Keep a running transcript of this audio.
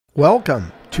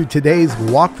Welcome to today's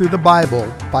Walk Through the Bible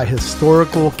by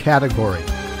historical category.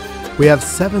 We have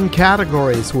 7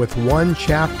 categories with 1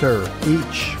 chapter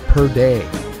each per day.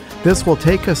 This will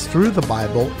take us through the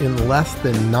Bible in less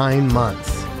than 9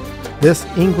 months. This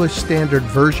English Standard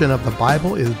Version of the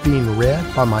Bible is being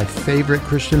read by my favorite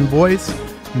Christian voice,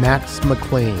 Max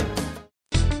McLean.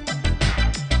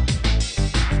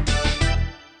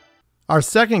 Our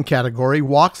second category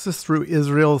walks us through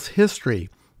Israel's history,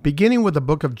 beginning with the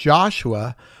book of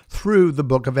Joshua through the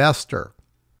book of Esther.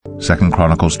 2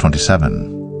 Chronicles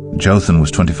 27. Jotham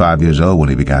was 25 years old when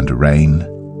he began to reign,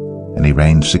 and he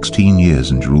reigned 16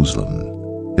 years in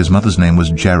Jerusalem. His mother's name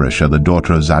was Jerusha, the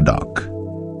daughter of Zadok.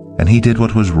 And he did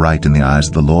what was right in the eyes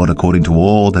of the Lord, according to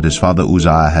all that his father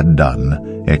Uzziah had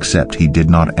done, except he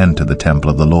did not enter the temple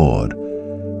of the Lord.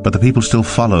 But the people still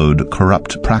followed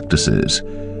corrupt practices.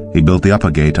 He built the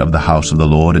upper gate of the house of the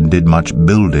Lord, and did much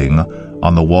building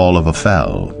on the wall of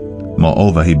Ophel.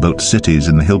 Moreover, he built cities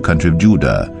in the hill country of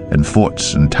Judah, and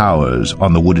forts and towers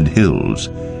on the wooded hills.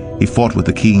 He fought with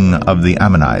the king of the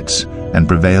Ammonites, and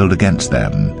prevailed against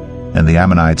them. And the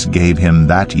Ammonites gave him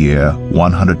that year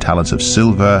 100 talents of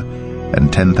silver,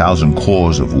 and 10,000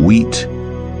 cores of wheat,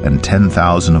 and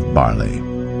 10,000 of barley.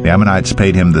 The Ammonites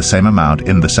paid him the same amount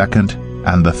in the 2nd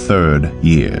and the 3rd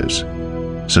years.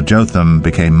 So Jotham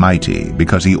became mighty,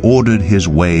 because he ordered his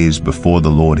ways before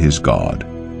the Lord his God.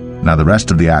 Now the rest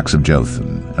of the acts of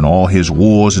Jotham, and all his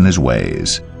wars and his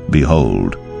ways,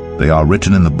 behold, they are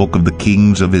written in the book of the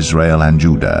kings of Israel and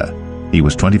Judah. He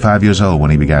was 25 years old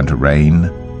when he began to reign,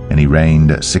 and he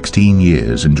reigned 16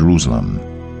 years in Jerusalem.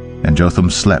 And Jotham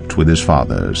slept with his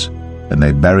fathers, and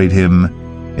they buried him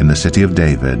in the city of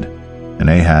David, and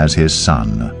Ahaz his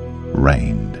son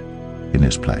reigned in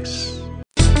his place.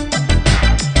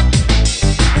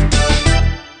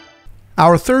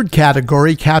 Our third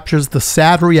category captures the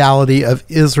sad reality of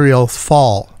Israel's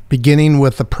fall, beginning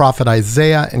with the prophet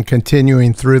Isaiah and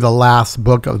continuing through the last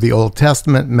book of the Old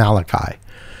Testament, Malachi.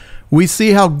 We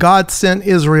see how God sent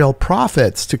Israel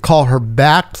prophets to call her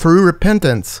back through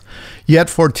repentance, yet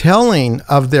foretelling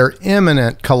of their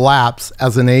imminent collapse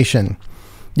as a nation,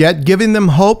 yet giving them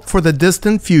hope for the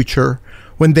distant future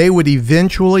when they would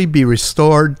eventually be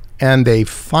restored and they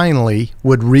finally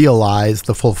would realize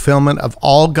the fulfillment of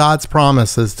all God's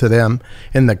promises to them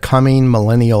in the coming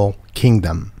millennial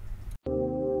kingdom.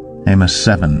 Amos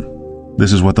 7.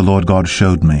 This is what the Lord God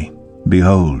showed me.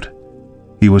 Behold,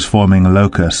 he was forming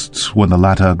locusts when the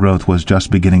latter growth was just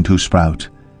beginning to sprout.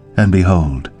 And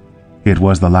behold, it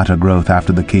was the latter growth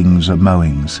after the king's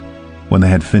mowings. When they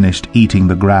had finished eating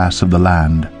the grass of the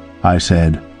land, I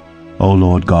said, O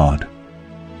Lord God,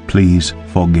 please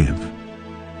forgive.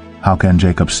 How can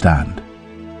Jacob stand?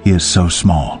 He is so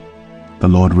small. The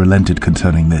Lord relented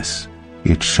concerning this.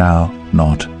 It shall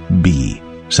not be,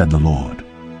 said the Lord.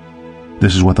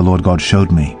 This is what the Lord God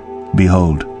showed me.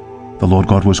 Behold, the Lord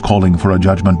God was calling for a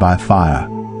judgment by fire,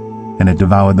 and it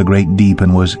devoured the great deep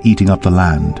and was eating up the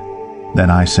land. Then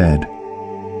I said,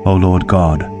 O Lord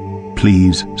God,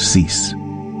 please cease.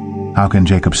 How can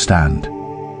Jacob stand?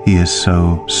 He is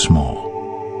so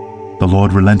small. The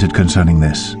Lord relented concerning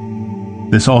this.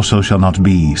 This also shall not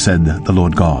be, said the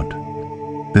Lord God.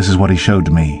 This is what he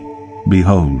showed me.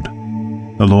 Behold,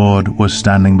 the Lord was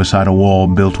standing beside a wall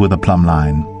built with a plumb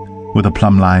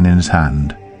line in his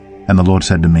hand. And the Lord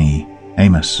said to me,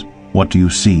 Amos, what do you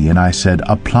see? And I said,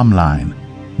 a plumb line.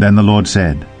 Then the Lord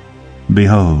said,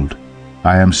 Behold,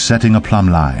 I am setting a plumb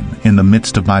line in the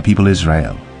midst of my people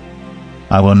Israel.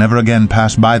 I will never again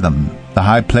pass by them. The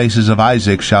high places of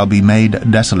Isaac shall be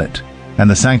made desolate, and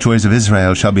the sanctuaries of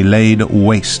Israel shall be laid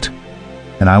waste.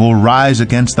 And I will rise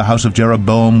against the house of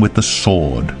Jeroboam with the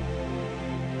sword.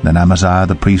 Then Amaziah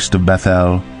the priest of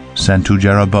Bethel sent to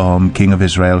Jeroboam king of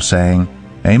Israel, saying,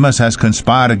 Amos has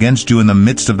conspired against you in the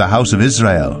midst of the house of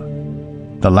Israel.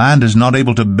 The land is not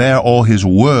able to bear all his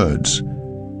words.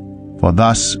 For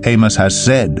thus Amos has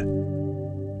said,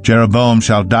 Jeroboam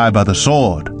shall die by the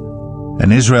sword,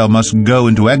 and Israel must go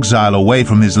into exile away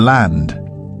from his land.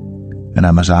 And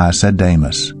Amaziah said to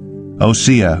Amos, O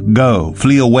seer, go,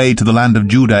 flee away to the land of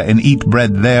Judah, and eat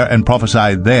bread there, and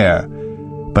prophesy there.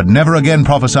 But never again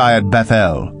prophesy at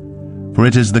Bethel, for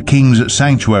it is the king's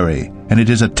sanctuary, and it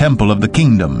is a temple of the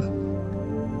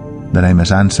kingdom. Then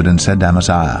Amos answered and said to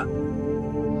Amaziah,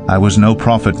 I was no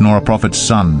prophet nor a prophet's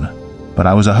son, but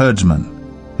I was a herdsman,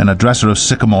 and a dresser of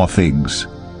sycamore figs.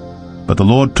 But the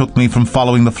Lord took me from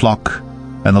following the flock,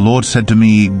 and the Lord said to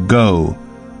me, Go,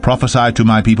 prophesy to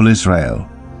my people Israel.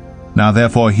 Now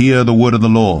therefore hear the word of the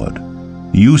Lord.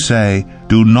 You say,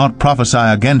 Do not prophesy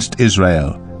against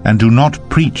Israel, and do not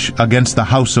preach against the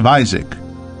house of Isaac.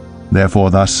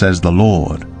 Therefore thus says the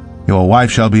Lord, Your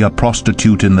wife shall be a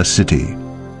prostitute in the city,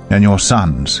 and your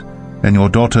sons and your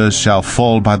daughters shall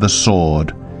fall by the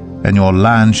sword, and your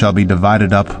land shall be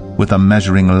divided up with a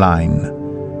measuring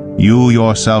line. You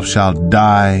yourself shall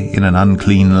die in an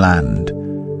unclean land,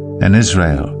 and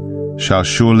Israel shall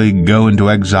surely go into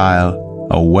exile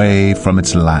away from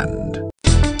its land.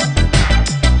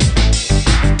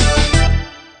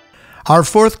 Our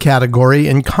fourth category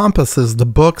encompasses the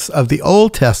books of the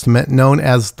Old Testament known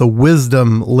as the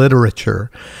wisdom literature.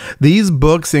 These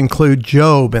books include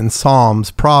Job and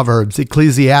Psalms, Proverbs,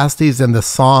 Ecclesiastes, and the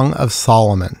Song of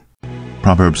Solomon.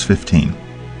 Proverbs 15.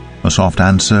 A soft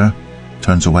answer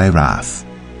turns away wrath,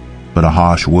 but a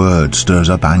harsh word stirs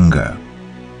up anger.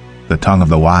 The tongue of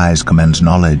the wise commends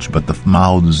knowledge, but the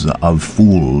mouths of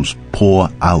fools pour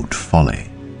out folly.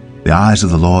 The eyes of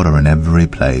the Lord are in every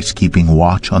place, keeping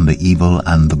watch on the evil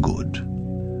and the good.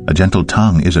 A gentle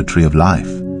tongue is a tree of life,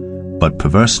 but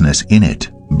perverseness in it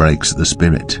breaks the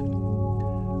spirit.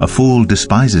 A fool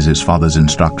despises his father's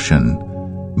instruction,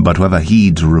 but whoever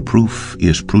heeds reproof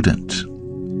is prudent.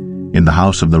 In the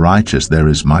house of the righteous there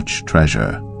is much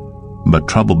treasure, but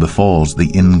trouble befalls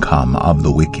the income of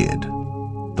the wicked.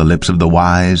 The lips of the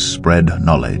wise spread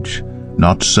knowledge,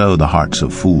 not so the hearts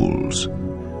of fools.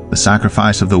 The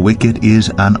sacrifice of the wicked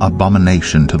is an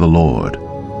abomination to the Lord,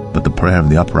 but the prayer of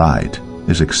the upright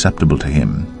is acceptable to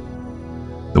him.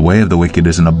 The way of the wicked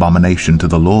is an abomination to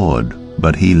the Lord,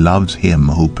 but he loves him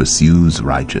who pursues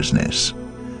righteousness.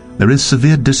 There is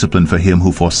severe discipline for him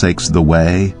who forsakes the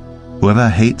way. Whoever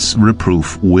hates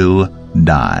reproof will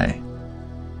die.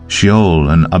 Sheol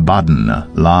and Abaddon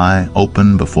lie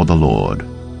open before the Lord.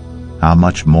 How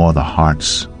much more the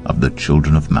hearts of the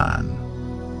children of man?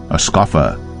 A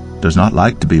scoffer does not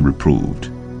like to be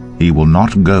reproved. He will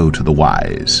not go to the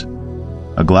wise.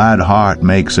 A glad heart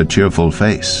makes a cheerful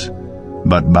face,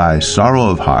 but by sorrow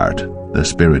of heart the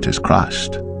spirit is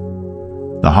crushed.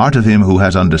 The heart of him who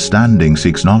has understanding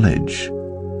seeks knowledge,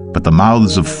 but the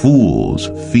mouths of fools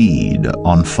feed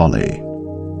on folly.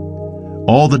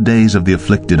 All the days of the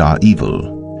afflicted are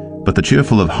evil, but the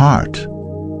cheerful of heart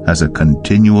has a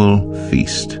continual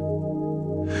feast.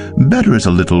 Better is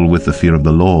a little with the fear of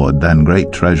the Lord than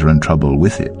great treasure and trouble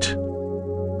with it.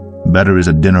 Better is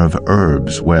a dinner of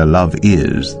herbs where love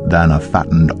is than a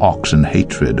fattened ox and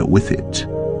hatred with it.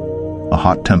 A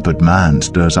hot-tempered man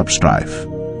stirs up strife,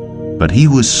 but he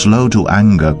who is slow to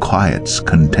anger quiets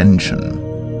contention.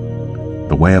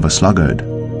 The way of a sluggard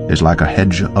is like a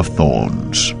hedge of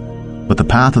thorns, but the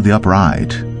path of the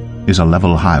upright is a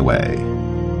level highway.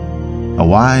 A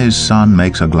wise son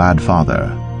makes a glad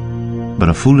father, but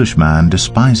a foolish man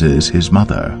despises his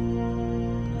mother.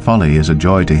 Folly is a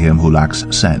joy to him who lacks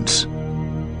sense,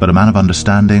 but a man of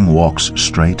understanding walks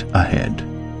straight ahead.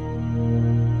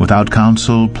 Without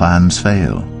counsel, plans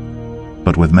fail,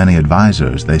 but with many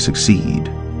advisers they succeed.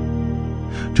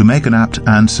 To make an apt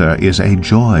answer is a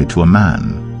joy to a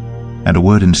man, and a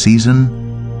word in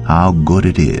season, how good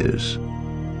it is.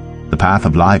 The path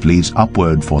of life leads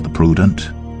upward for the prudent,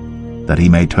 that he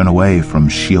may turn away from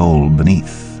Sheol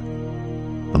beneath.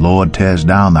 The Lord tears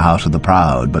down the house of the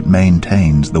proud, but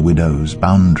maintains the widow's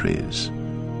boundaries.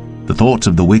 The thoughts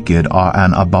of the wicked are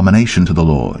an abomination to the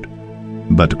Lord,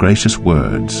 but gracious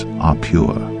words are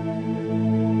pure.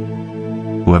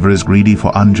 Whoever is greedy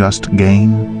for unjust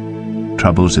gain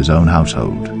troubles his own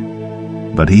household,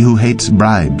 but he who hates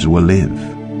bribes will live.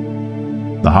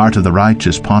 The heart of the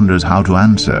righteous ponders how to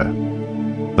answer,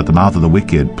 but the mouth of the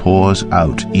wicked pours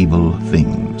out evil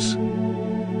things.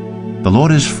 The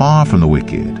Lord is far from the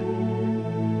wicked,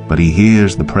 but he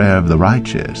hears the prayer of the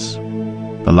righteous.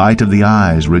 The light of the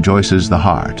eyes rejoices the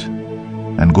heart,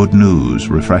 and good news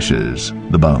refreshes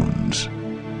the bones.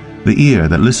 The ear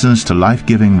that listens to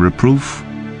life-giving reproof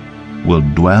will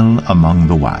dwell among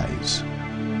the wise.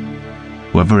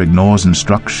 Whoever ignores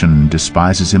instruction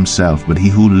despises himself, but he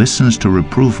who listens to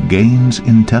reproof gains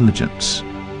intelligence.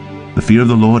 The fear of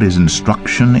the Lord is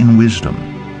instruction in wisdom,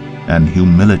 and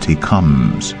humility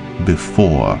comes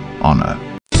before honor.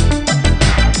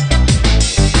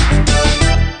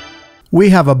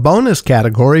 We have a bonus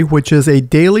category, which is a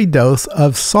daily dose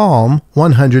of Psalm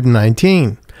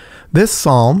 119. This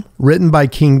psalm, written by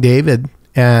King David,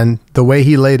 and the way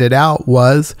he laid it out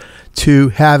was to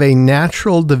have a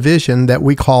natural division that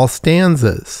we call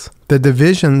stanzas. The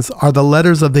divisions are the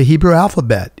letters of the Hebrew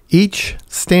alphabet. Each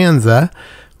stanza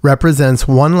represents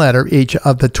one letter each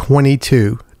of the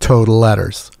 22 total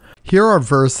letters. Here are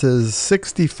verses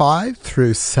 65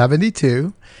 through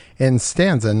 72 in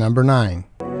stanza number 9.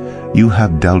 You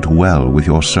have dealt well with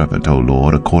your servant, O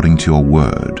Lord, according to your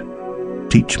word.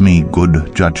 Teach me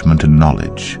good judgment and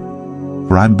knowledge,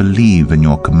 for I believe in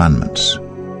your commandments.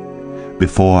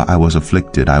 Before I was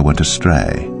afflicted I went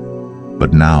astray,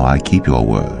 but now I keep your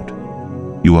word.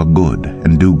 You are good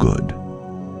and do good.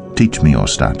 Teach me your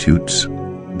statutes.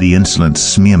 The insolent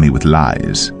smear me with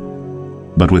lies,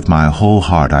 but with my whole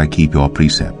heart I keep your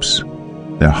precepts.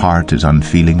 Their heart is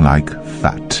unfeeling like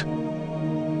fat,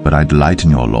 but I delight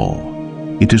in your law.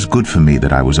 It is good for me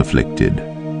that I was afflicted,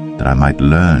 that I might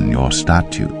learn your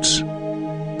statutes.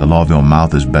 The law of your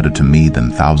mouth is better to me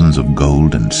than thousands of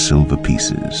gold and silver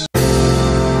pieces.